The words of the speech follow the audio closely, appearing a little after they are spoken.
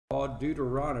law,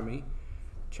 Deuteronomy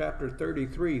chapter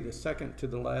 33, the second to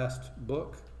the last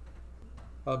book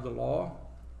of the law.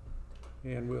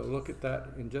 And we'll look at that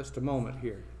in just a moment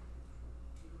here.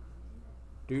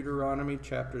 Deuteronomy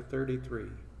chapter 33.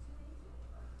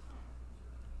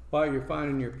 While you're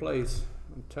finding your place,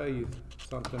 I'll tell you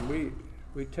something.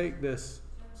 We take this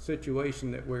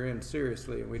situation that we're in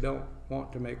seriously, and we don't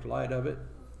want to make light of it.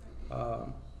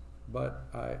 But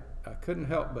I couldn't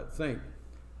help but think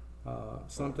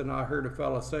something I heard a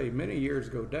fellow say many years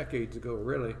ago, decades ago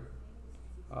really.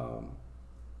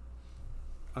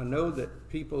 I know that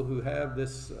people who have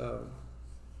this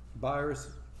virus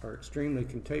are extremely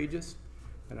contagious,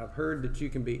 and I've heard that you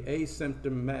can be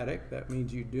asymptomatic. That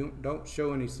means you don't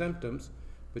show any symptoms,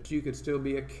 but you could still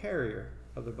be a carrier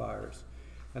of the virus.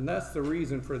 And that's the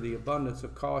reason for the abundance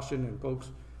of caution and folks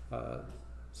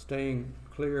staying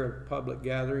clear of public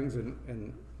gatherings,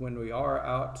 and when we are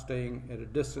out, staying at a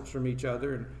distance from each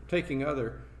other and taking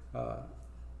other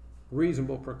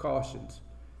reasonable precautions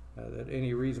that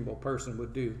any reasonable person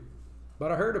would do.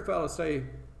 But I heard a fellow say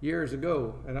years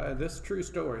ago, and this is a true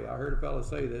story, I heard a fellow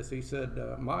say this. He said,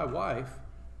 my wife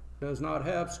does not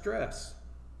have stress,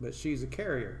 but she's a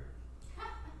carrier.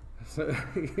 So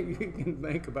you can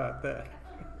think about that.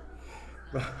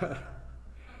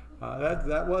 But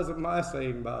that wasn't my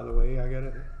saying, by the way. I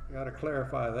gotta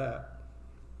clarify that.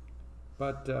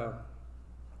 But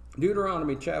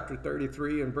Deuteronomy chapter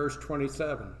 33 and verse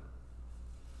 27.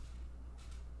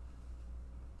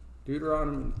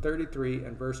 Deuteronomy 33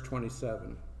 and verse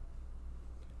 27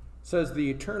 says, "The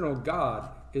eternal God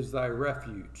is thy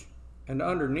refuge, and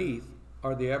underneath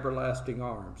are the everlasting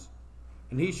arms.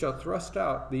 And he shall thrust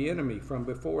out the enemy from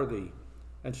before thee,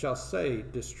 and shall say,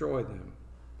 destroy them."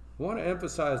 I want to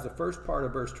emphasize the first part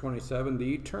of verse 27,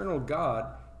 the eternal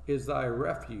God is thy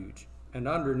refuge, and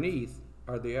underneath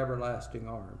are the everlasting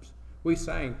arms. We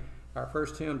sang our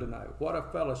first hymn tonight, what a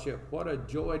fellowship, what a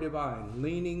joy divine,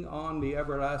 leaning on the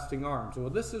everlasting arms. Well,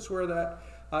 this is where that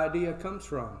idea comes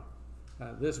from,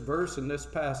 this verse and this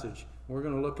passage. We're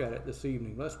going to look at it this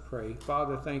evening. Let's pray.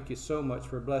 Father, thank you so much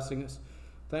for blessing us.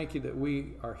 Thank you that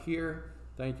we are here.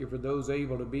 Thank you for those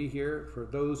able to be here, for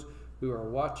those who are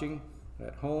watching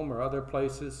at home or other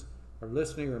places, or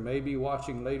listening or maybe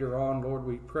watching later on. Lord,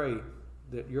 we pray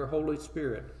that your Holy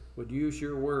Spirit would use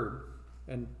your word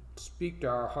and speak to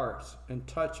our hearts and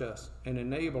touch us and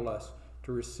enable us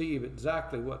to receive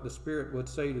exactly what the Spirit would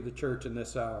say to the church in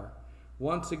this hour.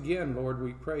 Once again, Lord,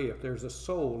 we pray if there's a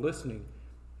soul listening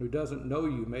who doesn't know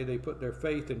you, may they put their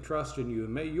faith and trust in you.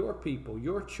 And may your people,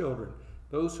 your children,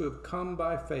 those who have come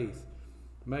by faith,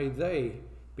 may they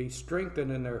be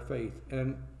strengthened in their faith.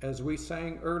 And as we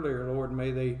sang earlier, Lord,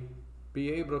 may they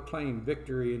be able to claim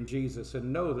victory in Jesus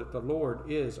and know that the Lord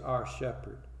is our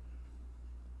shepherd.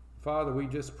 Father, we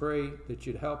just pray that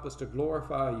you'd help us to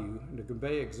glorify you and to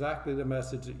convey exactly the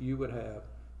message that you would have.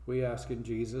 We ask in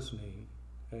Jesus' name.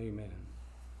 Amen.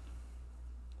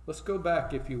 Let's go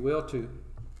back, if you will, to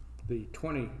the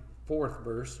 24th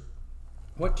verse.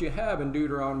 What you have in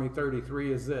Deuteronomy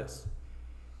 33 is this.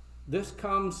 This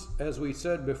comes, as we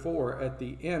said before, at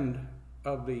the end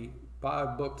of the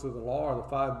 5 books of the law, or the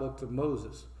 5 books of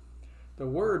Moses. The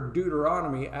word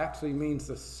Deuteronomy actually means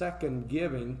the second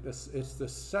giving. It's the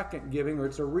second giving, or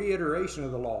it's a reiteration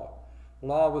of the law. The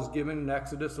law was given in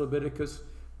Exodus, Leviticus,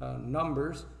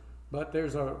 Numbers, but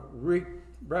there's a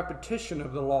repetition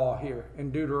of the law here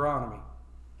in Deuteronomy.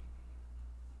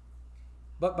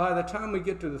 But by the time we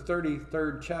get to the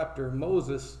 33rd chapter,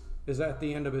 Moses is at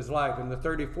the end of his life. In the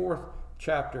 34th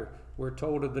chapter, we're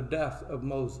told of the death of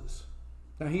Moses.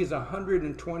 Now he's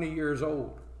 120 years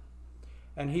old,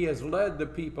 and he has led the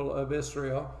people of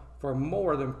Israel for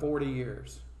more than 40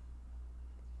 years.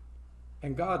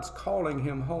 And God's calling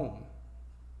him home.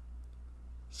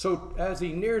 So as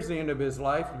he nears the end of his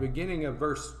life, the beginning of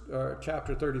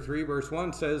chapter 33, verse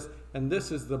 1 says, "And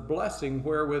this is the blessing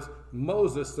wherewith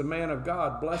Moses, the man of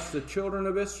God, blessed the children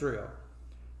of Israel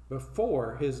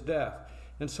before his death."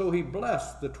 And so he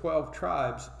blessed the 12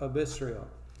 tribes of Israel.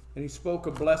 And he spoke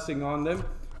a blessing on them,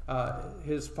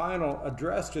 his final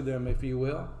address to them, if you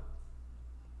will.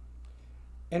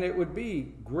 And it would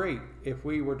be great if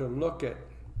we were to look at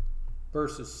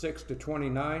verses 6 to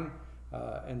 29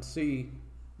 and see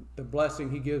the blessing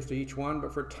he gives to each one.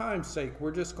 But for time's sake,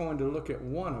 we're just going to look at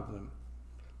one of them.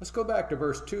 Let's go back to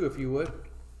verse 2, if you would.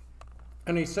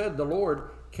 "And he said, the Lord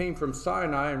came from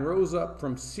Sinai and rose up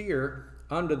from Seir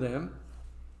unto them.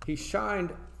 He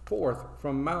shined forth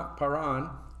from Mount Paran,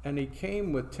 and he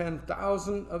came with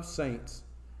 10,000 of saints.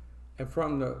 And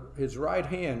from his right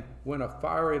hand went a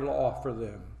fiery law for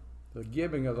them," the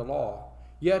giving of the law.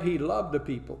 "Yet he loved the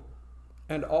people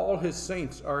and all his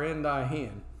saints are in thy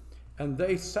hand. And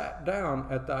they sat down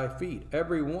at thy feet.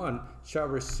 Every one shall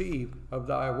receive of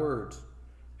thy words.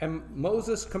 And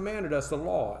Moses commanded us the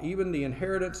law, even the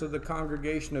inheritance of the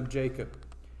congregation of Jacob.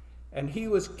 And he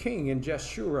was king in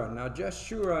Jeshurun. Now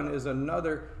Jeshurun is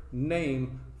another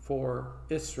name for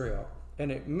Israel,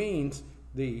 and it means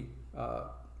the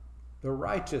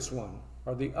righteous one,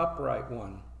 or the upright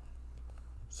one.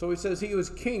 So he says he was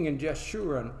king in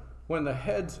Jeshurun when the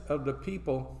heads of the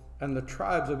people and the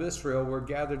tribes of Israel were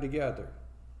gathered together.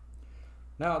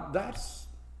 Now that's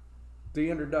the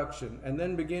introduction. And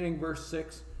then beginning verse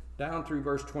 6 down through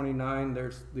verse 29,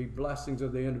 there's the blessings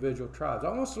of the individual tribes. I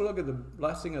want us to look at the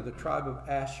blessing of the tribe of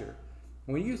Asher.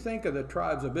 When you think of the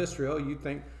tribes of Israel, you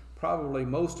think probably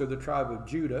most of the tribe of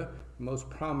Judah, the most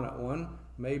prominent one.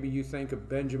 Maybe you think of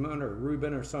Benjamin or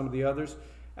Reuben or some of the others.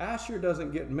 Asher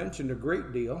doesn't get mentioned a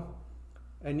great deal,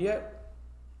 and yet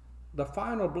the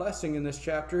final blessing in this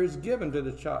chapter is given to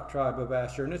the tribe of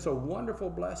Asher, and it's a wonderful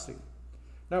blessing.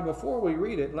 Now, before we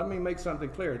read it, let me make something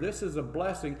clear. This is a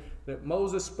blessing that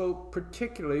Moses spoke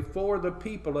particularly for the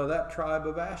people of that tribe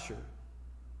of Asher.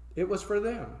 It was for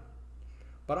them.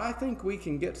 But I think we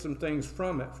can get some things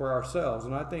from it for ourselves,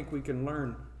 and I think we can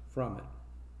learn from it.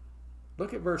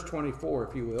 Look at verse 24,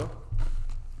 if you will.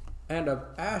 And of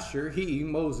Asher he,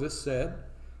 Moses, said,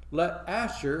 let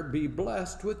Asher be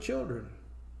blessed with children.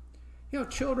 You know,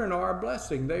 children are a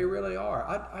blessing. They really are.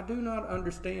 I do not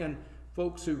understand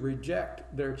folks who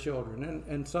reject their children,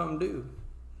 and some do.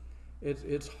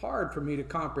 It's hard for me to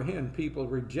comprehend people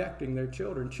rejecting their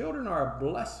children. Children are a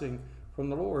blessing from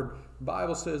the Lord. The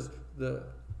Bible says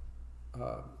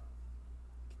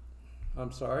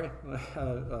I'm sorry, I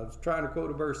was trying to quote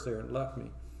a verse there and it left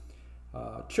me.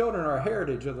 Children are a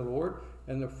heritage of the Lord,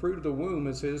 and the fruit of the womb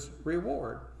is his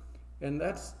reward. And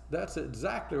that's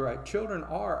exactly right. Children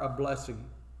are a blessing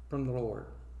from the Lord.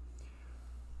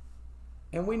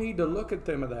 And we need to look at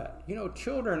them of that. You know,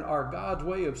 children are God's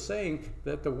way of saying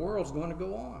that the world's going to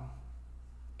go on.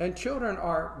 And children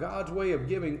are God's way of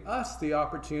giving us the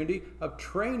opportunity of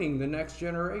training the next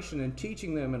generation and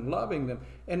teaching them and loving them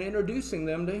and introducing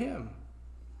them to him.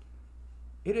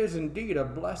 It is indeed a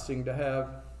blessing to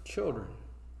have children.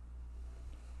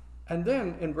 And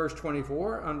then in verse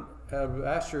 24, of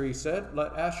Asher he said,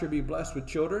 let Asher be blessed with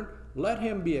children. Let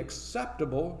him be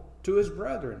acceptable to his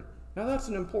brethren. Now that's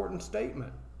an important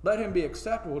statement. Let him be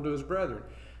acceptable to his brethren.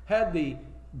 Had the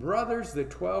brothers, the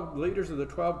 12 leaders of the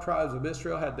 12 tribes of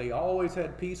Israel, had they always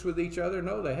had peace with each other?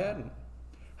 No, they hadn't.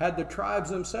 Had the tribes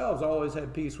themselves always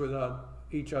had peace with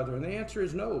each other? And the answer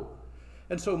is no.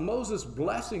 And so Moses'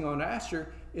 blessing on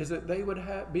Asher is that they would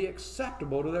be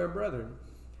acceptable to their brethren.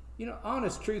 You know,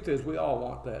 honest truth is we all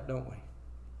want that, don't we?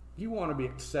 You want to be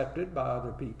accepted by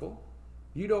other people.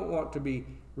 You don't want to be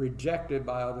rejected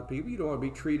by other people. You don't want to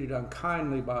be treated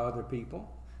unkindly by other people.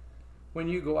 When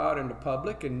you go out into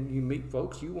public and you meet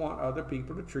folks, you want other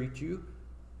people to treat you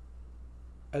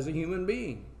as a human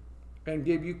being and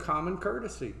give you common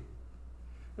courtesy.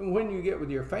 And when you get with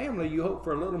your family, you hope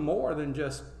for a little more than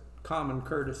just common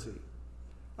courtesy.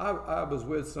 I was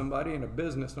with somebody in a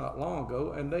business not long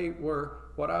ago, and they were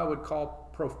what I would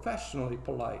call professionally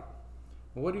polite.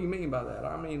 What do you mean by that?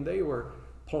 I mean, they were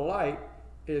polite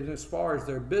as far as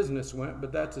their business went,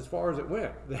 but that's as far as it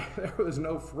went. There was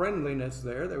no friendliness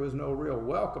there. There was no real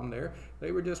welcome there.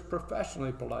 They were just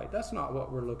professionally polite. That's not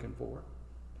what we're looking for.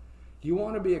 You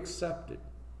want to be accepted.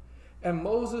 And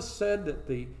Moses said that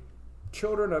the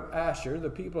children of Asher, the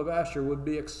people of Asher, would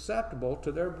be acceptable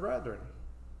to their brethren.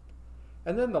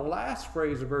 And then the last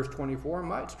phrase of verse 24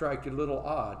 might strike you a little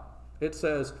odd. It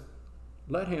says,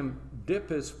 let him dip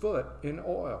his foot in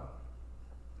oil.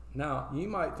 Now, you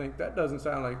might think that doesn't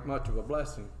sound like much of a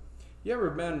blessing. You ever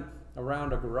been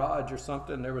around a garage or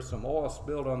something, there was some oil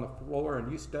spilled on the floor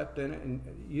and you stepped in it and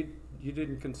you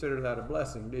didn't consider that a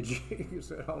blessing, did you? You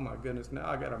said, oh my goodness, now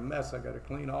I got a mess I got to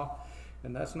clean off.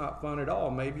 And that's not fun at all.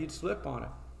 Maybe you'd slip on it.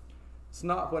 It's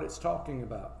not what it's talking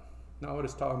about. Not what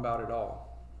it's talking about at all.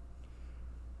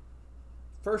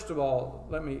 First of all,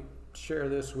 let me share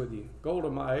this with you. Golda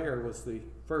Meir was the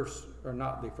first, or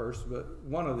not the first, but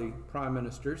one of the prime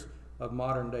ministers of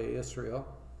modern day Israel.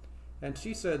 And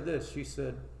she said this, she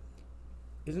said,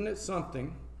 isn't it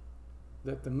something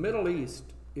that the Middle East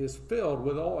is filled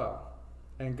with oil,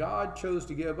 and God chose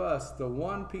to give us the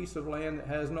one piece of land that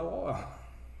has no oil?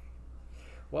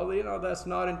 Well, you know, that's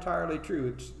not entirely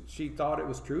true. She thought it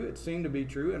was true. It seemed to be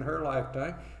true in her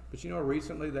lifetime. But you know,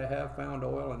 recently they have found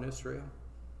oil in Israel.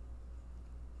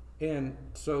 And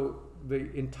so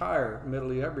the entire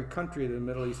Middle East, every country in the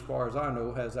Middle East, as far as I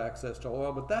know, has access to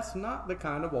oil. But that's not the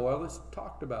kind of oil that's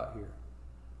talked about here.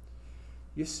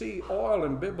 You see, oil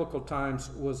in biblical times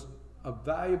was a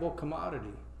valuable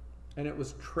commodity, and it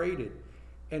was traded.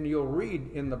 And you'll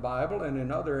read in the Bible and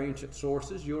in other ancient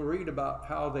sources, you'll read about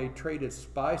how they traded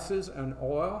spices and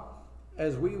oil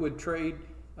as we would trade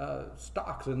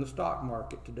stocks in the stock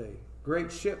market today.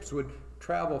 Great ships would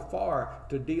travel far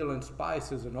to deal in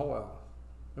spices and oil.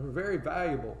 They were very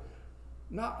valuable,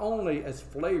 not only as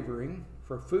flavoring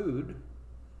for food,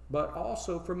 but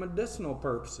also for medicinal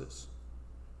purposes.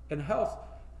 And health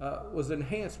was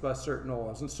enhanced by certain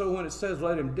oils. And so when it says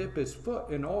let him dip his foot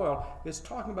in oil, it's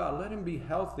talking about let him be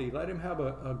healthy, let him have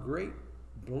a great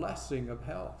blessing of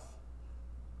health.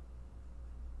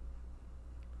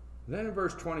 Then in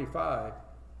verse 25,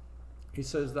 he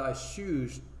says, thy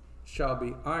shoes shall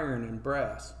be iron and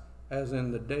brass, as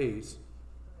in the days.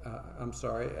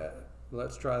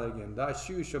 Let's try that again. Thy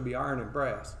shoes shall be iron and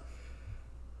brass.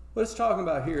 What it's talking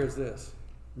about here is this.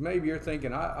 Maybe you're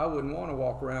thinking, I wouldn't want to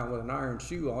walk around with an iron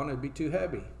shoe on. It'd be too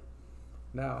heavy.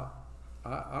 Now,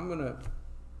 I'm going to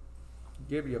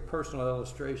give you a personal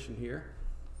illustration here.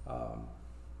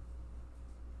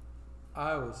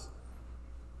 I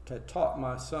had taught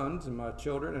my sons and my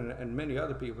children, and many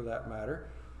other people for that matter,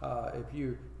 if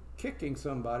you're kicking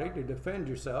somebody to defend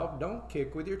yourself, don't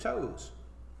kick with your toes.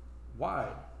 Why?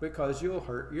 Because you'll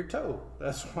hurt your toe.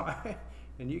 That's why.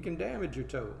 And you can damage your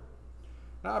toe.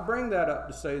 Now, I bring that up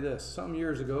to say this. Some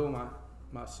years ago,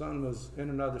 my son was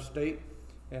in another state,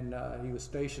 and he was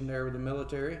stationed there with the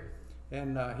military.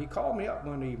 And he called me up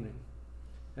one evening,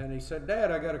 and he said,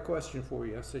 Dad, I got a question for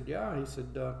you. I said, yeah. He said,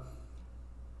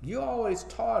 you always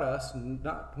taught us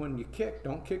not when you kick,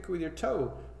 don't kick with your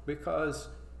toe, because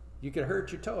you could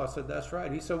hurt your toe. I said, that's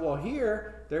right. He said, well,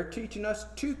 here they're teaching us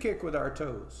to kick with our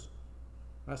toes.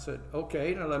 I said,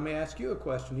 okay, now let me ask you a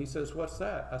question. He says, what's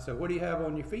that? I said, what do you have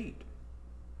on your feet?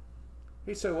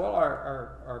 He said, well,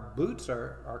 our boots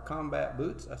are combat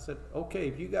boots. I said, okay,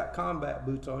 if you got combat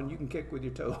boots on, you can kick with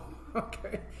your toe.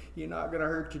 Okay, you're not going to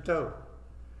hurt your toe.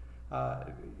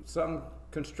 Some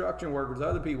construction workers,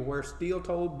 other people wear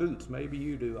steel-toed boots. Maybe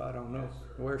you do, I don't know.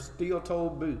 Yes, wear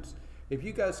steel-toed boots. If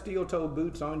you got steel-toed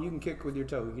boots on, you can kick with your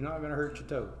toe. You're not going to hurt your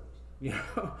toe. You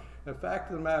know, the fact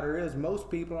of the matter is most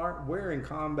people aren't wearing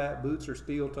combat boots or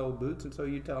steel-toed boots, and so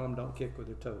you tell them don't kick with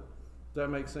your toe. Does that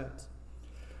make sense?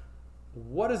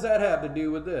 What does that have to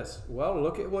do with this? Well,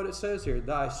 look at what it says here.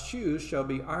 Thy shoes shall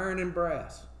be iron and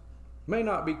brass. May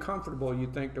not be comfortable, you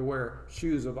think, to wear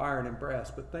shoes of iron and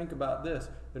brass, but think about this.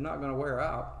 They're not going to wear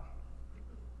out.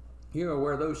 You're going to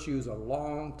wear those shoes a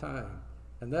long time,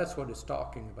 and that's what it's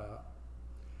talking about.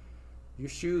 Your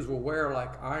shoes will wear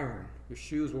like iron. Your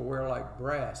shoes will wear like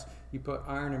brass. You put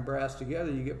iron and brass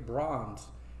together, you get bronze.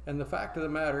 And the fact of the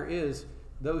matter is,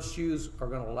 those shoes are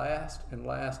going to last and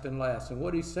last and last. And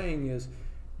what he's saying is,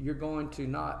 you're going to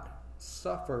not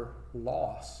suffer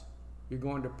loss. You're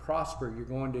going to prosper. You're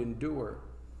going to endure.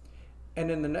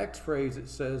 And in the next phrase, it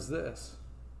says this,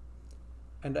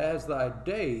 and as thy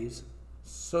days,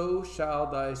 so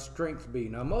shall thy strength be.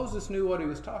 Now, Moses knew what he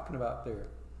was talking about there.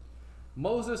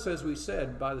 Moses, as we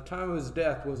said, by the time of his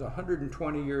death, was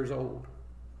 120 years old.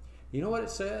 You know what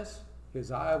it says?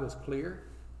 His eye was clear,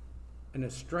 and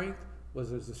his strength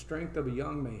was as the strength of a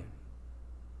young man.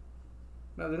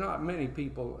 Now, there are not many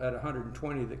people at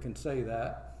 120 that can say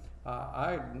that.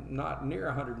 I'm not near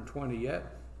 120 yet,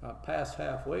 past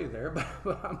halfway there,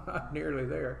 but I'm not nearly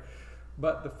there.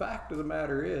 But the fact of the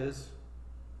matter is,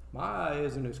 my eye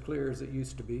isn't as clear as it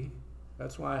used to be.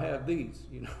 That's why I have these,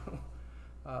 you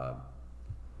know.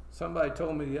 Somebody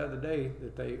told me the other day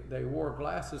that they wore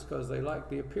glasses because they liked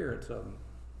the appearance of them.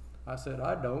 I said,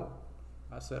 I don't.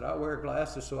 I said, I wear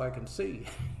glasses so I can see.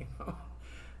 You know?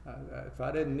 If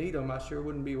I didn't need them, I sure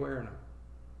wouldn't be wearing them.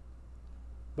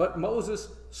 But Moses'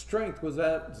 strength was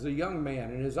as a young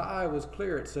man, and his eye was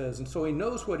clear, it says. And so he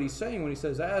knows what he's saying when he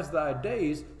says, as thy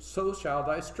days, so shall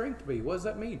thy strength be. What does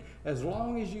that mean? As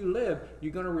long as you live,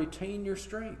 you're going to retain your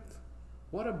strength.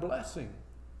 What a blessing.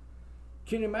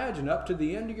 Can you imagine, up to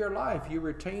the end of your life, you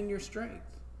retain your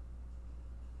strength?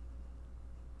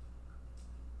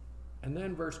 And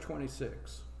then verse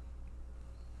 26.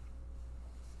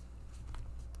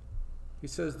 He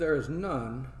says, there is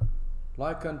none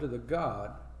like unto the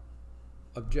God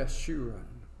of Jeshurun.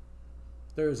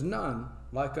 There is none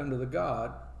like unto the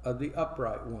God of the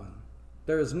upright one.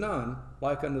 There is none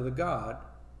like unto the God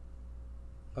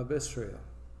of Israel.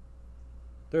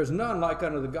 There is none like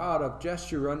unto the God of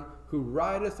Jeshurun, who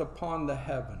rideth upon the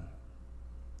heaven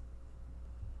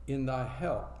in thy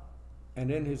help, and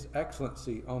in his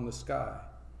excellency on the sky.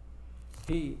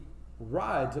 He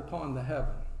rides upon the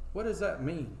heaven. What does that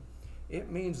mean?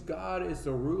 It means God is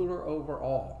the ruler over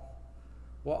all.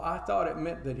 Well, I thought it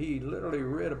meant that he literally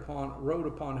rode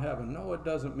upon heaven. No, it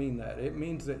doesn't mean that. It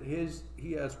means that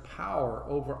he has power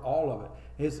over all of it.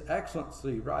 His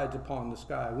excellency rides upon the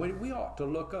sky. We ought to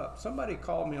look up. Somebody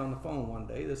called me on the phone one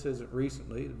day. This isn't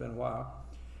recently. It's been a while.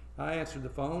 I answered the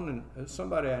phone, and it was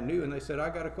somebody I knew, and they said, I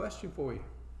got a question for you.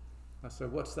 I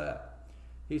said, what's that?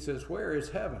 He says, where is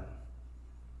heaven?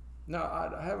 Now,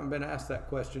 I haven't been asked that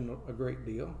question a great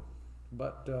deal,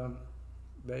 but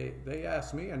they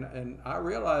asked me, and I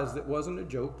realized it wasn't a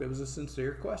joke. It was a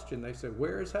sincere question. They said,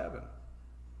 where is heaven?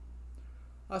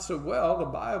 I said, well, the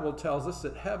Bible tells us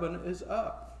that heaven is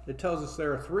up. It tells us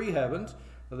there are three heavens.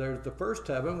 There's the first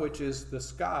heaven, which is the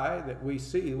sky that we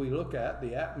see, we look at,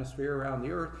 the atmosphere around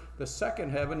the earth. The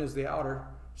second heaven is the outer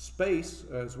space,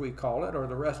 as we call it, or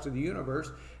the rest of the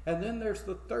universe. And then there's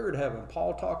the third heaven.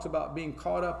 Paul talks about being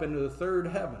caught up into the third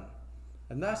heaven.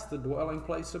 And that's the dwelling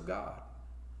place of God.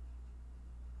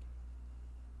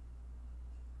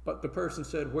 But the person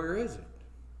said, where is it?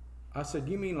 I said,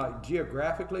 you mean like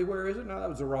geographically, where is it? Now, that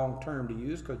was the wrong term to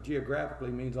use, because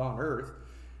geographically means on earth.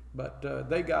 But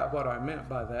they got what I meant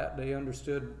by that. They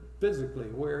understood physically,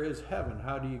 where is heaven?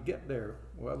 How do you get there?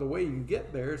 Well, the way you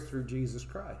get there is through Jesus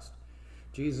Christ.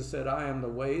 Jesus said, I am the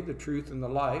way, the truth, and the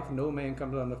life. No man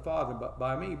comes unto the Father but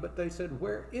by me. But they said,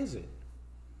 where is it?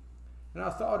 And I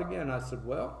thought again. I said,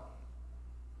 well,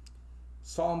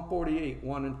 Psalm 48,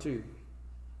 1 and 2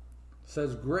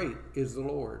 says, great is the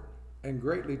Lord, and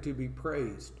greatly to be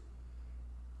praised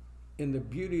in the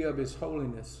beauty of his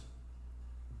holiness.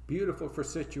 Beautiful for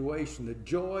situation. The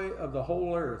joy of the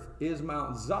whole earth is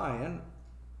Mount Zion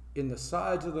in the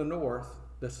sides of the north,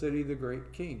 the city of the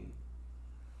great king.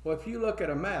 Well, if you look at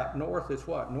a map, north is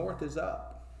what? North is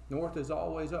up. North is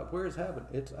always up. Where's heaven?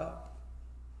 It's up.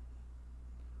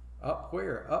 Up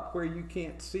where? Up where you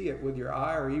can't see it with your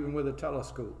eye or even with a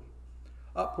telescope.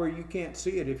 Up where you can't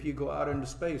see it if you go out into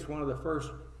space. One of the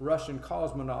first Russian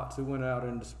cosmonauts who went out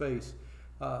into space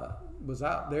was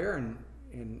out there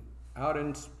and out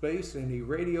in space, and he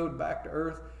radioed back to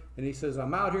Earth, and he says,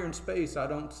 I'm out here in space, I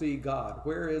don't see God.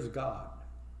 Where is God?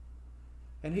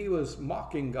 And he was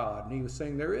mocking God, and he was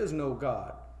saying, there is no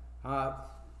God.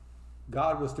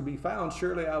 God was to be found,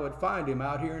 surely I would find him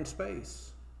out here in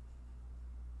space.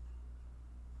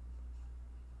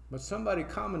 But somebody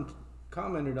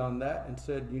commented on that and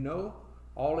said, you know,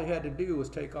 all he had to do was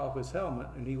take off his helmet,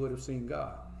 and he would have seen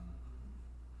God.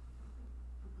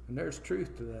 And there's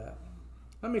truth to that.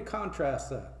 Let me contrast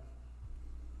that.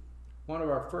 One of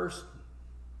our first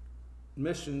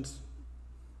missions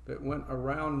that went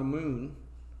around the moon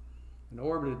and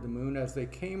orbited the moon, as they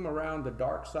came around the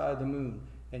dark side of the moon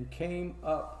and came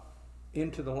up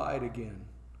into the light again,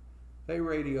 they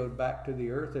radioed back to the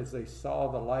earth as they saw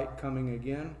the light coming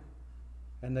again,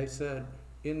 and they said,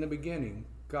 in the beginning,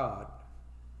 God.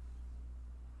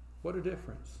 What a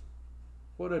difference.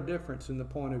 What a difference in the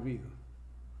point of view.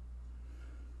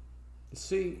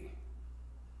 See,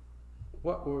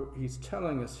 what he's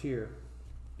telling us here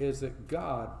is that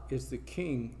God is the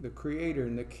king, the creator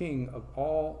and the king of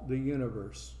all the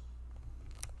universe.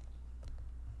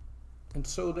 And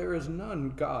so there is none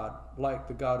God like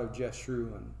the God of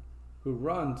Jeshurun, who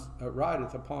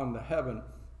rideth upon the heaven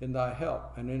in thy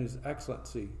help and in his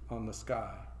excellency on the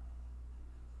sky.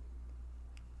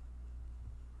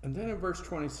 And then in verse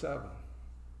 27,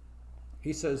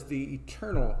 he says, the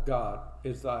eternal God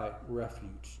is thy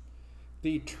refuge.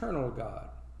 The eternal God.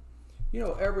 You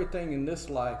know, everything in this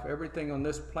life, everything on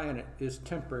this planet is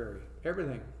temporary.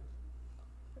 Everything.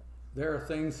 There are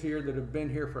things here that have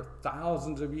been here for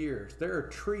thousands of years. There are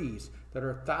trees that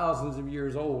are thousands of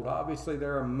years old. Obviously,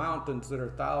 there are mountains that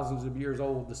are thousands of years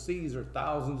old. The seas are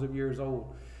thousands of years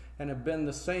old and have been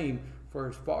the same for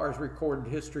as far as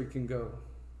recorded history can go.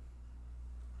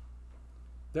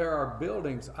 There are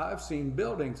buildings, I've seen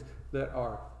buildings that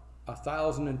are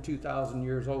 1,000 and 2,000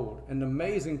 years old. And the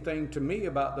amazing thing to me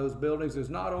about those buildings is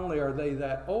not only are they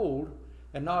that old,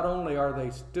 and not only are they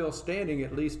still standing,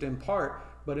 at least in part,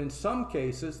 but in some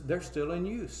cases, they're still in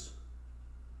use.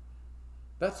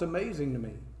 That's amazing to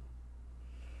me.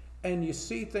 And you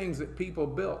see things that people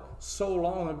built so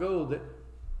long ago that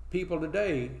people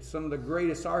today, some of the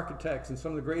greatest architects and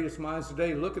some of the greatest minds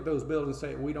today, look at those buildings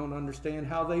and say, we don't understand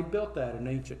how they built that in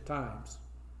ancient times.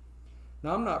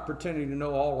 Now, I'm not pretending to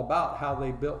know all about how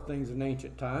they built things in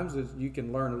ancient times, as you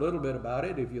can learn a little bit about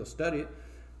it if you'll study it.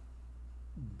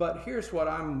 But here's what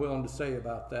I'm willing to say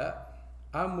about that.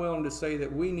 I'm willing to say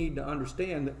that we need to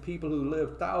understand that people who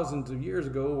lived thousands of years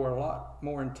ago were a lot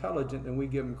more intelligent than we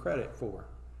give them credit for.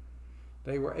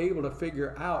 They were able to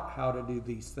figure out how to do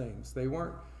these things. They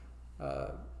weren't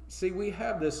See, we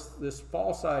have this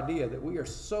false idea that we are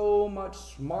so much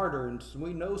smarter and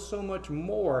we know so much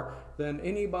more than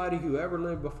anybody who ever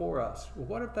lived before us. Well,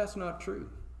 what if that's not true?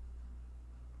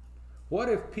 What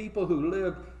if people who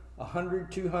lived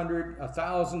 100, 200,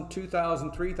 1,000,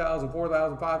 2,000, 3,000,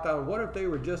 4,000, 5,000, what if they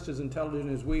were just as intelligent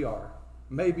as we are?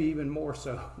 Maybe even more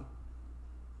so.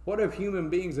 What if human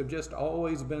beings have just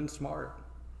always been smart?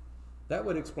 That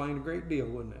would explain a great deal,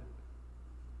 wouldn't it?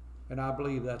 And I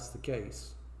believe that's the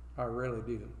case. I really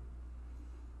do.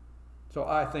 So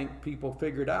I think people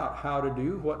figured out how to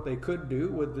do what they could do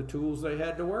with the tools they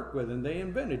had to work with, and they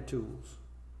invented tools.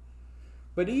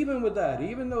 But even with that,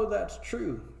 even though that's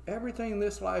true, everything in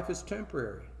this life is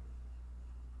temporary.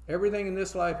 Everything in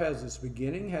this life has its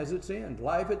beginning, has its end.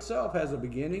 Life itself has a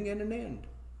beginning and an end.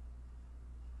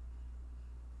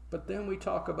 But then we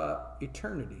talk about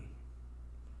eternity.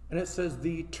 And it says,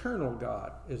 the eternal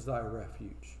God is thy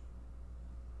refuge.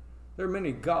 There are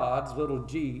many gods, little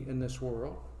g, in this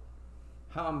world.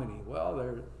 How many? Well, there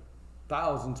are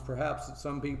thousands, perhaps, that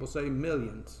some people say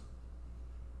millions.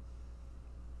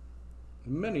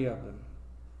 Many of them.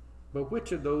 But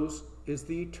which of those is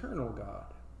the eternal God?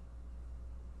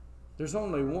 There's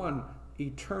only one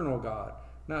eternal God.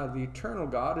 Now, the eternal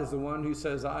God is the one who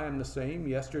says, I am the same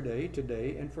yesterday,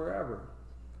 today, and forever.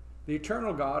 The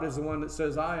eternal God is the one that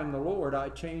says, I am the Lord, I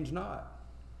change not.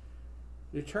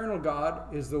 The eternal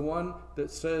God is the one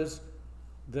that says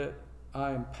that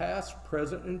I am past,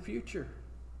 present, and future.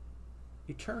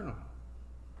 Eternal.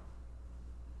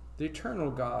 The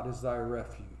eternal God is thy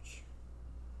refuge.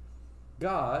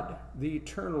 God, the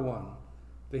eternal one.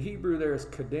 The Hebrew there is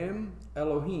Kadem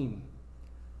Elohim,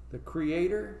 the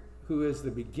creator who is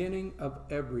the beginning of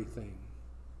everything.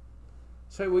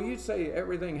 So, well, you'd say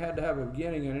everything had to have a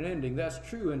beginning and an ending. That's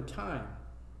true in time.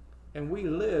 And we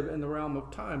live in the realm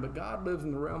of time, but God lives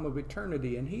in the realm of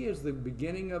eternity, and he is the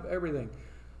beginning of everything.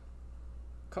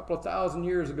 A couple of thousand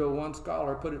years ago, one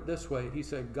scholar put it this way. He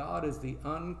said, God is the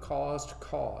uncaused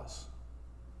cause.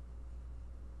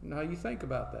 Now you think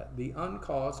about that, the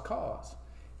uncaused cause.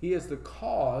 He is the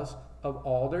cause of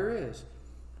all there is.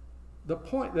 The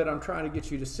point that I'm trying to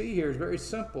get you to see here is very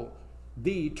simple.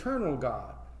 The eternal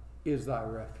God is thy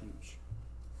refuge.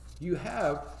 You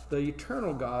have the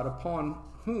eternal God upon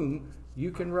whom you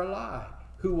can rely,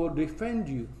 who will defend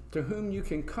you, to whom you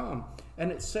can come.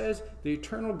 And it says the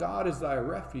eternal God is thy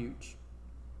refuge.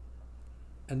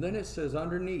 And then it says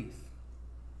underneath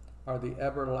are the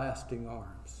everlasting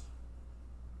arms.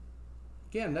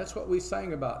 Again, that's what we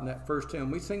sang about in that first hymn.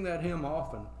 We sing that hymn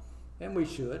often, and we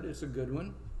should. It's a good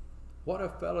one. What a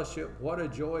fellowship, what a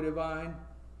joy divine,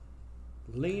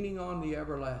 leaning on the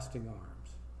everlasting arms.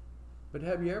 But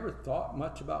have you ever thought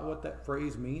much about what that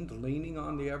phrase means, leaning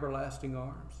on the everlasting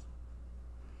arms?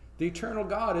 The eternal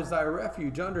God is thy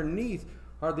refuge. Underneath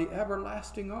are the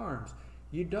everlasting arms.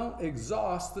 You don't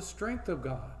exhaust the strength of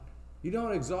God. You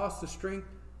don't exhaust the strength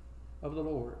of the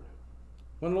Lord.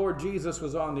 When Lord Jesus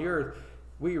was on the earth,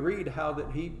 we read how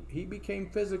that he became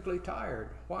physically tired.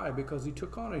 Why? Because he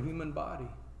took on a human body.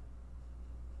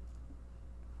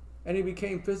 And he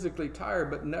became physically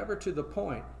tired, but never to the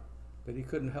point that he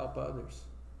couldn't help others.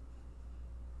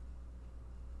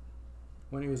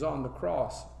 When he was on the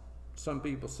cross, some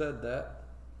people said that.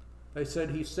 They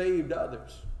said he saved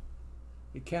others.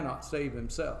 He cannot save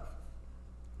himself.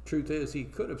 Truth is, he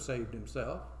could have saved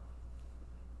himself.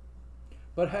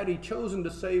 But had he chosen to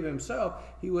save himself,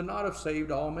 he would not have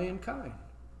saved all mankind.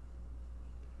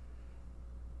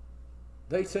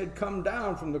 They said, come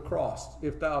down from the cross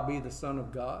if thou be the Son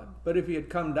of God. But if he had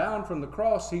come down from the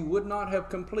cross, he would not have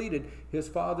completed his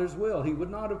Father's will. He would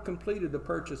not have completed the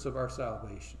purchase of our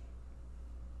salvation.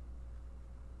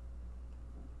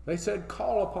 They said,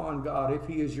 call upon God if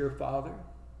he is your Father.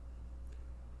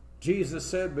 Jesus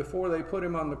said before they put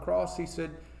him on the cross, he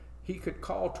said he could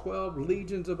call 12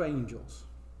 legions of angels.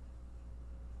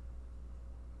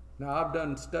 Now, I've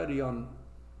done study on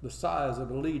the size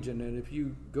of a legion, and if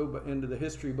you go into the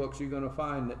history books, you're going to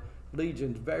find that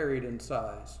legions varied in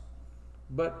size.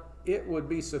 But it would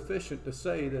be sufficient to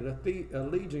say that a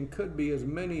legion could be as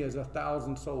many as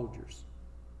 1,000 soldiers.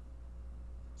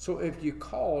 So if you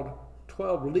called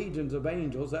 12 legions of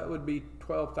angels, that would be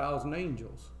 12,000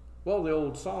 angels. Well, the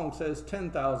old song says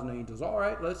 10,000 angels. All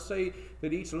right, let's say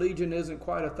that each legion isn't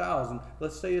quite 1,000.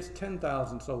 Let's say it's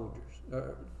 10,000 soldiers,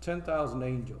 10,000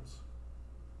 angels.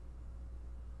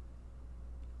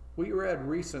 We read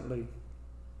recently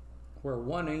where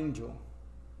one angel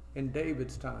in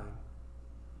David's time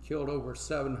killed over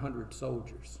 700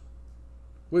 soldiers.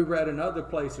 We read in other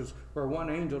places where one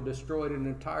angel destroyed an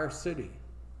entire city.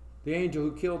 The angel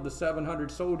who killed the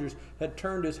 700 soldiers had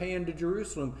turned his hand to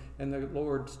Jerusalem, and the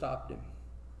Lord stopped him.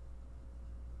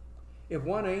 If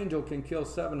one angel can kill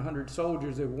 700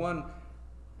 soldiers, if one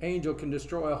angel can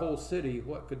destroy a whole city,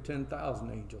 what could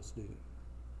 10,000 angels do?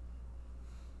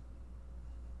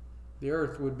 The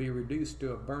earth would be reduced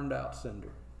to a burned out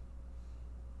cinder.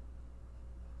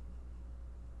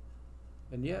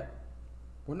 And yet,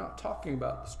 we're not talking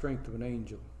about the strength of an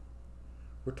angel.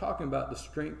 We're talking about the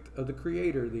strength of the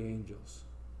creator of the angels.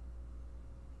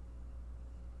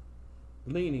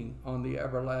 Leaning on the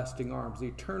everlasting arms. The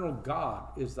eternal God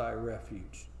is thy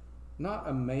refuge. Not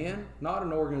a man, not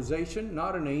an organization,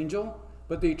 not an angel,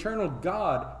 but the eternal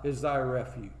God is thy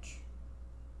refuge.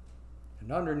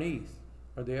 And underneath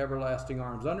are the everlasting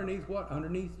arms. Underneath what?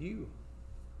 Underneath you.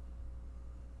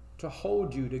 To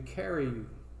hold you, to carry you,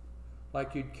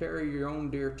 like you'd carry your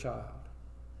own dear child.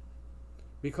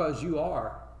 Because you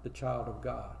are the child of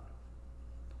God.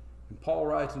 And Paul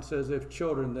writes and says, if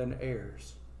children, then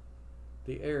heirs.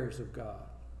 The heirs of God.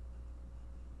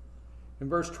 In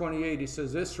verse 28, he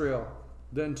says, Israel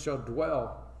then shall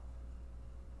dwell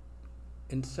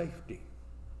in safety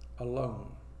alone.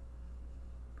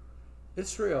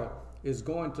 Israel is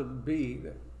going to be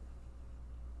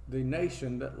the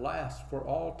nation that lasts for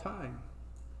all time.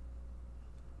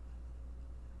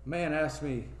 A man asked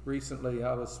me recently,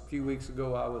 a few weeks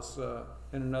ago, I was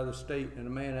in another state, and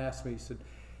a man asked me, he said,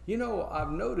 you know,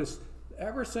 I've noticed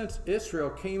ever since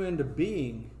Israel came into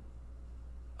being,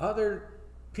 other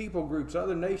people groups,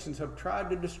 other nations have tried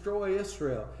to destroy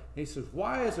Israel. And he says,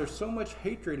 why is there so much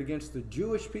hatred against the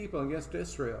Jewish people, against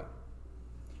Israel?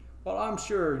 Well, I'm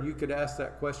sure you could ask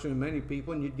that question to many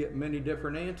people and you'd get many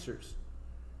different answers.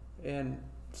 And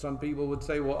some people would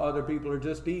say, well, other people are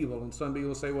just evil. And some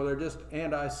people say, well, they're just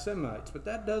anti-Semites. But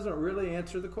that doesn't really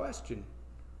answer the question.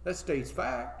 That states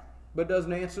fact, but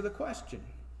doesn't answer the question.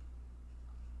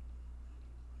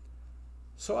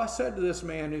 So I said to this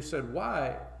man who said,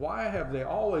 why have they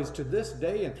always, to this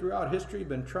day and throughout history,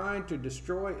 been trying to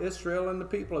destroy Israel and the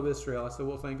people of Israel? I said,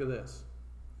 well, think of this.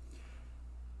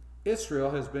 Israel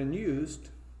has been used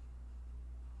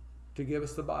to give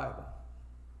us the Bible.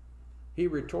 He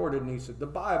retorted and he said, the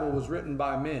Bible was written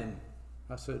by men.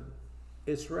 I said,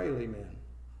 Israeli men.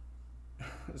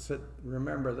 I said,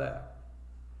 remember that.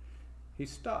 He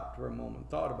stopped for a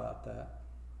moment, thought about that.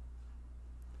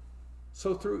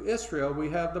 So through Israel, we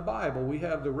have the Bible. We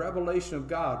have the revelation of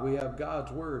God. We have God's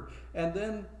Word. And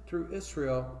then through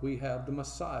Israel, we have the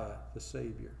Messiah, the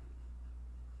Savior.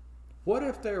 What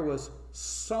if there was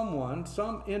someone,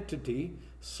 some entity,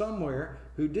 somewhere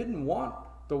who didn't want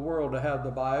the world to have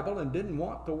the Bible and didn't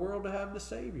want the world to have the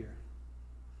Savior?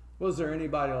 Was there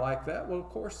anybody like that? Well, of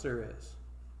course there is.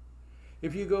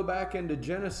 If you go back into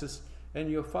Genesis,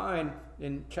 and you'll find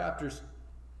in chapters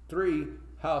 3,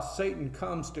 how Satan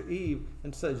comes to Eve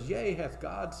and says, yea, hath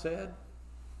God said?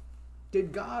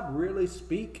 Did God really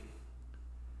speak?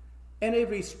 And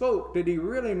if he spoke, did he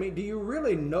really mean, do you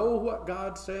really know what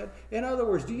God said? In other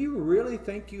words, do you really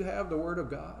think you have the Word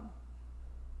of God?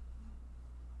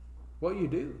 Well, you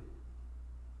do.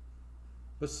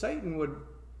 But Satan would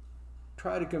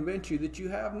try to convince you that you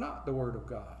have not the Word of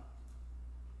God.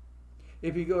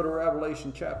 If you go to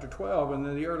Revelation chapter 12 and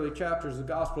then the early chapters of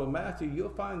the Gospel of Matthew, you'll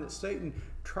find that Satan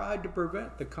tried to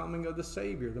prevent the coming of the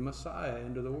Savior, the Messiah,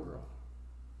 into the world.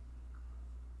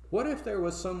 What if there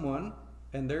was someone,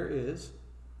 and there is,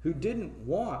 who didn't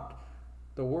want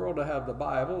the world to have the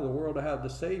Bible, the world to have the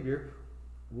Savior?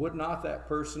 Would not that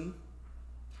person,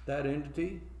 that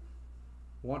entity,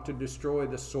 want to destroy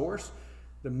the source,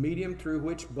 the medium through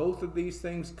which both of these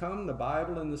things come, the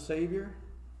Bible and the Savior?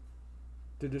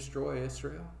 To destroy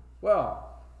Israel?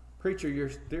 Well, preacher, your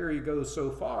theory goes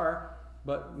so far,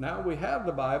 but now we have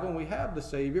the Bible and we have the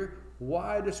Savior.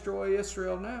 Why destroy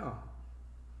Israel now?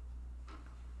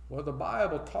 Well, the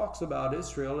Bible talks about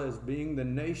Israel as being the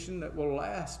nation that will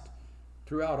last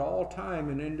throughout all time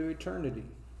and into eternity.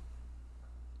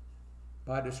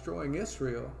 By destroying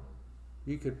Israel,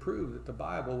 you could prove that the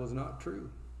Bible was not true.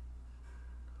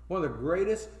 One of the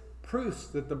greatest proofs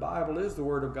that the Bible is the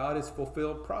Word of God is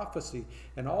fulfilled prophecy.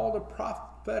 And all the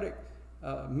prophetic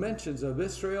mentions of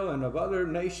Israel and of other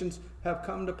nations have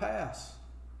come to pass.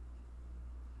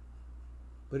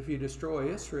 But if you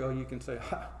destroy Israel, you can say,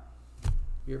 ha,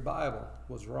 your Bible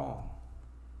was wrong.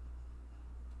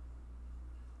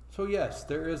 So yes,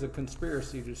 there is a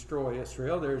conspiracy to destroy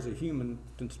Israel. There is a human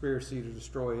conspiracy to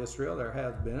destroy Israel. There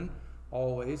has been,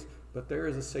 always. But there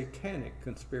is a satanic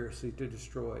conspiracy to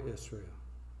destroy Israel.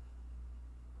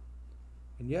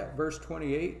 And yet, verse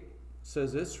 28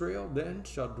 says, Israel then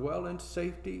shall dwell in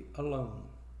safety alone.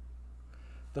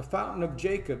 The fountain of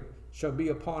Jacob shall be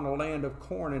upon a land of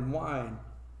corn and wine.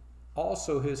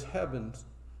 Also his heavens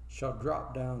shall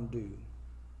drop down dew.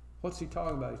 What's he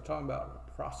talking about? He's talking about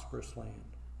a prosperous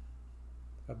land,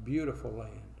 a beautiful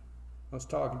land. I was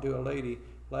talking to a lady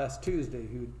last Tuesday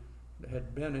who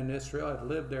had been in Israel, had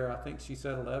lived there, I think she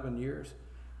said 11 years.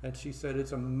 And she said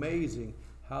it's amazing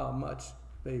how much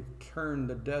they've turned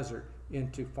the desert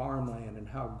into farmland and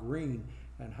how green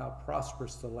and how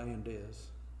prosperous the land is,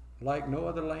 like no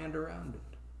other land around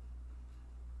it.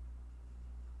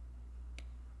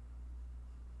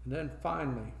 And then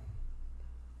finally,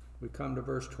 we come to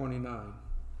verse 29.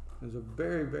 There's a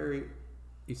very, very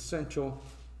essential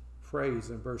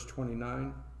phrase in verse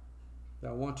 29 that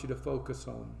I want you to focus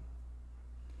on.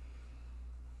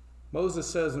 Moses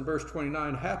says in verse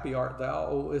 29, happy art thou,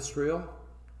 O Israel.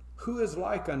 Who is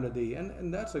like unto thee?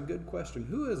 And that's a good question.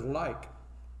 Who is like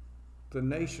the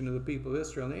nation of the people of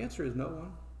Israel? And the answer is no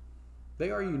one. They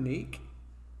are unique,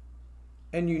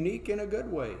 and unique in a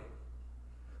good way.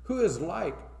 Who is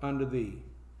like unto thee?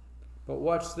 But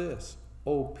watch this.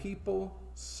 O people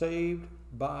saved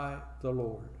by the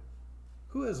Lord.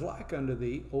 Who is like unto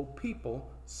thee, O people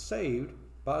saved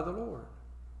by the Lord?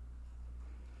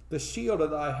 The shield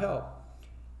of thy help,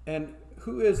 and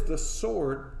who is the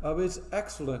sword of his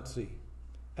excellency?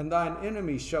 And thine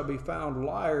enemies shall be found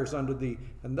liars unto thee,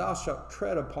 and thou shalt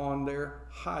tread upon their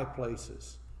high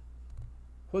places.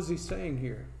 What is he saying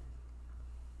here?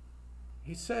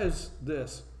 He says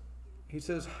this. He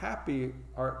says, happy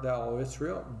art thou, O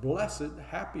Israel. Blessed,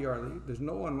 happy are thee. There's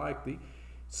no one like thee.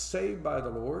 Saved by the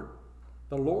Lord.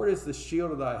 The Lord is the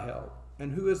shield of thy help.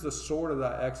 And who is the sword of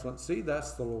thy excellency?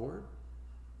 That's the Lord.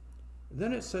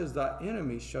 Then it says, thy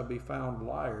enemies shall be found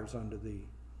liars unto thee.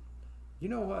 You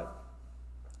know what?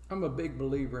 I'm a big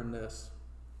believer in this.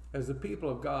 As the people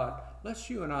of God, let's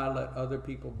you and I let other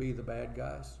people be the bad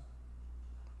guys.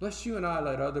 Let's you and I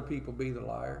let other people be the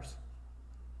liars.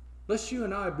 Let's you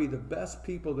and I be the best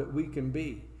people that we can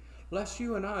be. Let's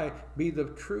you and I be the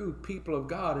true people of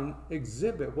God and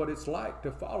exhibit what it's like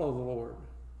to follow the Lord.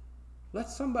 Let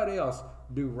somebody else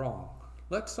do wrong.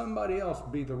 Let somebody else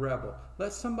be the rebel.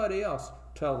 Let somebody else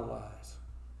tell the lies.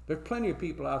 There's plenty of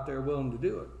people out there willing to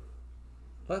do it.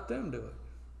 Let them do it.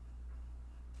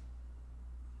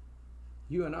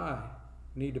 You and I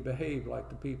need to behave like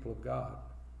the people of God.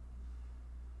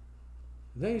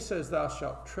 Then he says, thou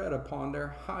shalt tread upon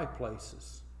their high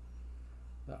places,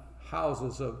 the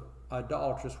houses of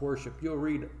idolatrous worship. You'll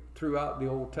read throughout the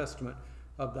Old Testament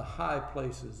of the high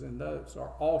places, and those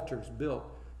are altars built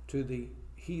to the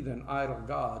heathen idol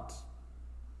gods.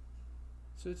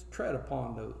 So it's tread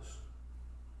upon those.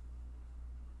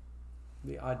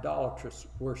 The idolatrous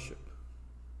worship.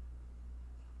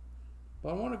 But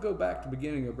I want to go back to the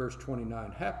beginning of verse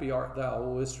 29. Happy art thou,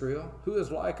 O Israel. Who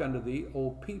is like unto thee,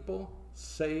 O people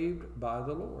saved by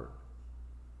the Lord?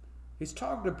 He's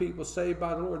talking to people saved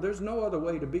by the Lord. There's no other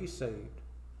way to be saved.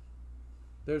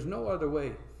 There's no other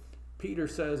way. Peter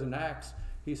says in Acts,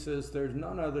 he says, there's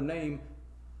none other name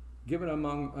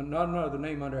none other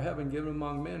name under heaven given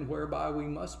among men whereby we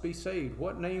must be saved.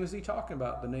 What name is he talking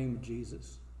about? The name of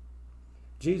Jesus.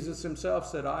 Jesus himself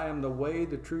said, I am the way,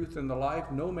 the truth, and the life.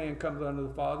 No man comes unto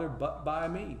the Father but by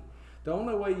me. The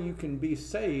only way you can be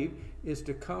saved is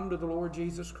to come to the Lord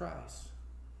Jesus Christ.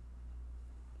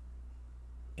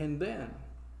 And then,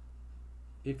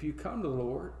 if you come to the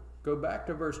Lord, go back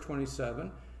to verse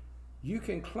 27, you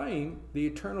can claim the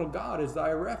eternal God is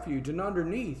thy refuge, and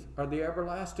underneath are the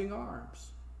everlasting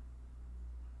arms.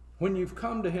 When you've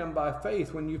come to him by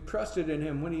faith, when you've trusted in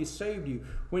him, when he's saved you,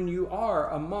 when you are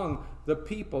among the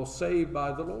people saved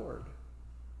by the Lord.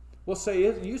 Well, say,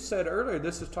 you said earlier,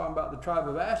 this is talking about the tribe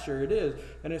of Asher. It is.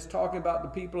 And it's talking about the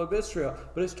people of Israel.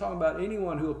 But it's talking about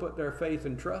anyone who will put their faith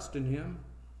and trust in him.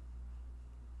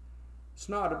 It's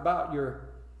not about your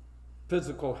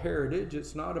physical heritage.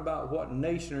 It's not about what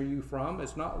nation are you from.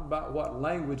 It's not about what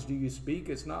language do you speak.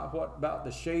 It's not about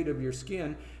the shade of your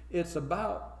skin. It's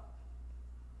about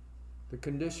the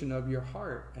condition of your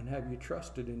heart, and have you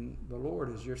trusted in the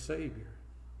Lord as your Savior.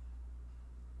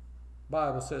 The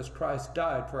Bible says Christ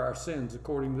died for our sins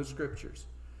according to the Scriptures.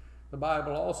 The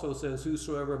Bible also says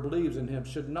whosoever believes in him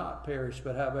should not perish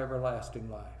but have everlasting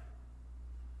life.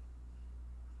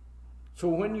 So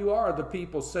when you are the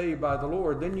people saved by the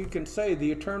Lord, then you can say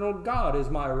the eternal God is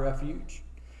my refuge.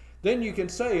 Then you can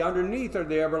say underneath are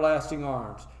the everlasting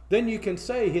arms. Then you can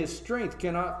say his strength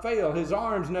cannot fail. His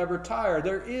arms never tire.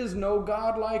 There is no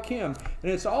God like him.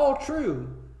 And it's all true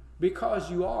because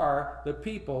you are the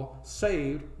people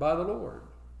saved by the Lord.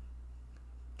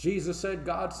 Jesus said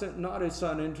God sent not his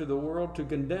Son into the world to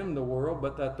condemn the world,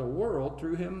 but that the world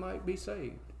through him might be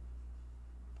saved.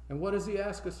 And what does he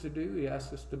ask us to do? He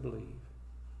asks us to believe.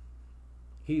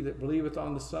 He that believeth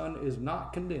on the Son is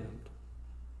not condemned.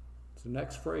 It's the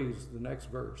next phrase, the next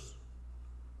verse.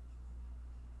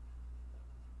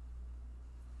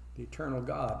 The eternal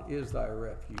God is thy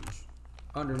refuge.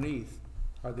 Underneath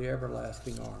are the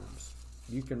everlasting arms.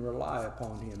 You can rely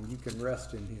upon him. You can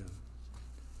rest in him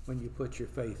when you put your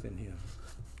faith in him.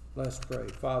 Let's pray.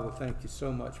 Father, thank you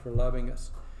so much for loving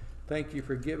us. Thank you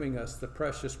for giving us the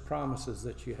precious promises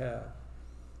that you have.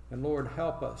 And Lord,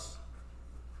 help us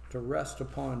to rest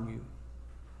upon you,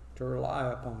 to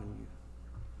rely upon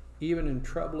you. Even in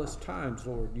troublous times,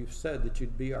 Lord, you've said that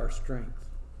you'd be our strength.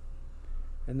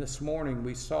 And this morning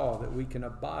we saw that we can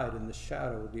abide in the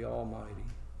shadow of the Almighty.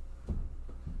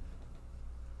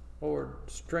 Lord,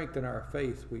 strengthen our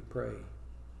faith, we pray.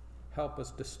 Help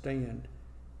us to stand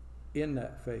in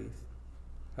that faith.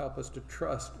 Help us to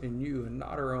trust in you and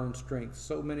not our own strength.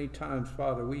 So many times,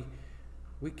 Father, we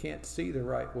can't see the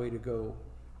right way to go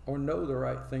or know the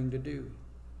right thing to do,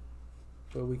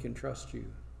 but we can trust you.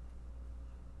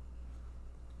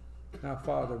 Now,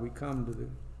 Father, we come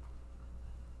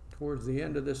towards the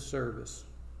end of this service.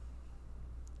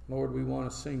 Lord, we want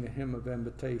to sing a hymn of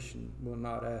invitation. We'll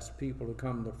not ask people to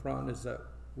come to the front, as that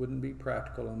wouldn't be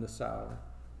practical in this hour.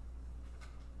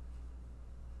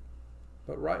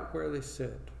 But right where they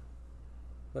sit,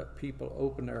 let people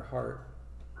open their heart.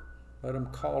 Let them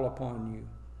call upon you.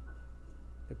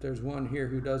 If there's one here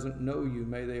who doesn't know you,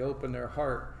 may they open their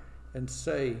heart and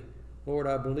say, Lord,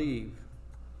 I believe.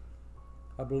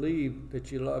 I believe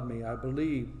that you love me. I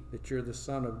believe that you're the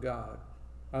Son of God.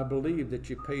 I believe that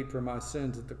you paid for my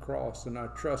sins at the cross, and I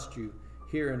trust you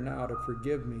here and now to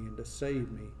forgive me and to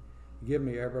save me. Give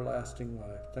me everlasting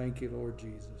life. Thank you, Lord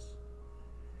Jesus.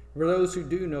 For those who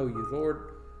do know you,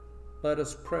 Lord, let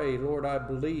us pray, Lord, I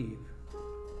believe.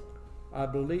 I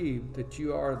believe that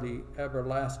you are the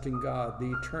everlasting God,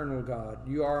 the eternal God.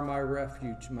 You are my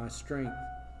refuge, my strength.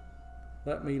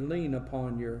 Let me lean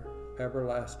upon your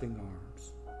everlasting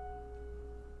arms.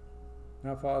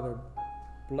 Now, Father,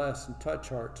 bless and touch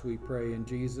hearts, we pray in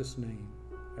Jesus' name.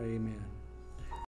 Amen.